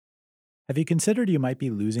Have you considered you might be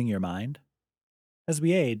losing your mind? As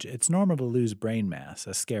we age, it's normal to lose brain mass,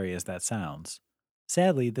 as scary as that sounds.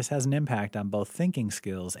 Sadly, this has an impact on both thinking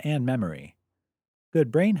skills and memory.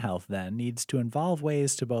 Good brain health, then, needs to involve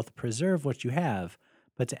ways to both preserve what you have,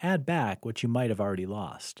 but to add back what you might have already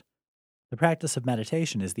lost. The practice of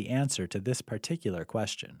meditation is the answer to this particular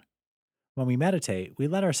question. When we meditate, we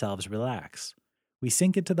let ourselves relax. We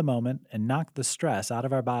sink into the moment and knock the stress out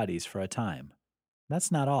of our bodies for a time. That's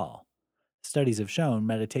not all. Studies have shown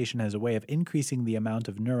meditation has a way of increasing the amount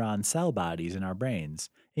of neuron cell bodies in our brains,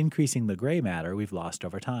 increasing the gray matter we've lost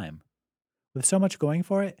over time. With so much going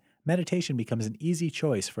for it, meditation becomes an easy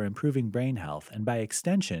choice for improving brain health and, by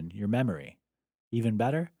extension, your memory. Even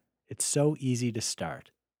better, it's so easy to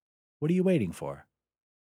start. What are you waiting for?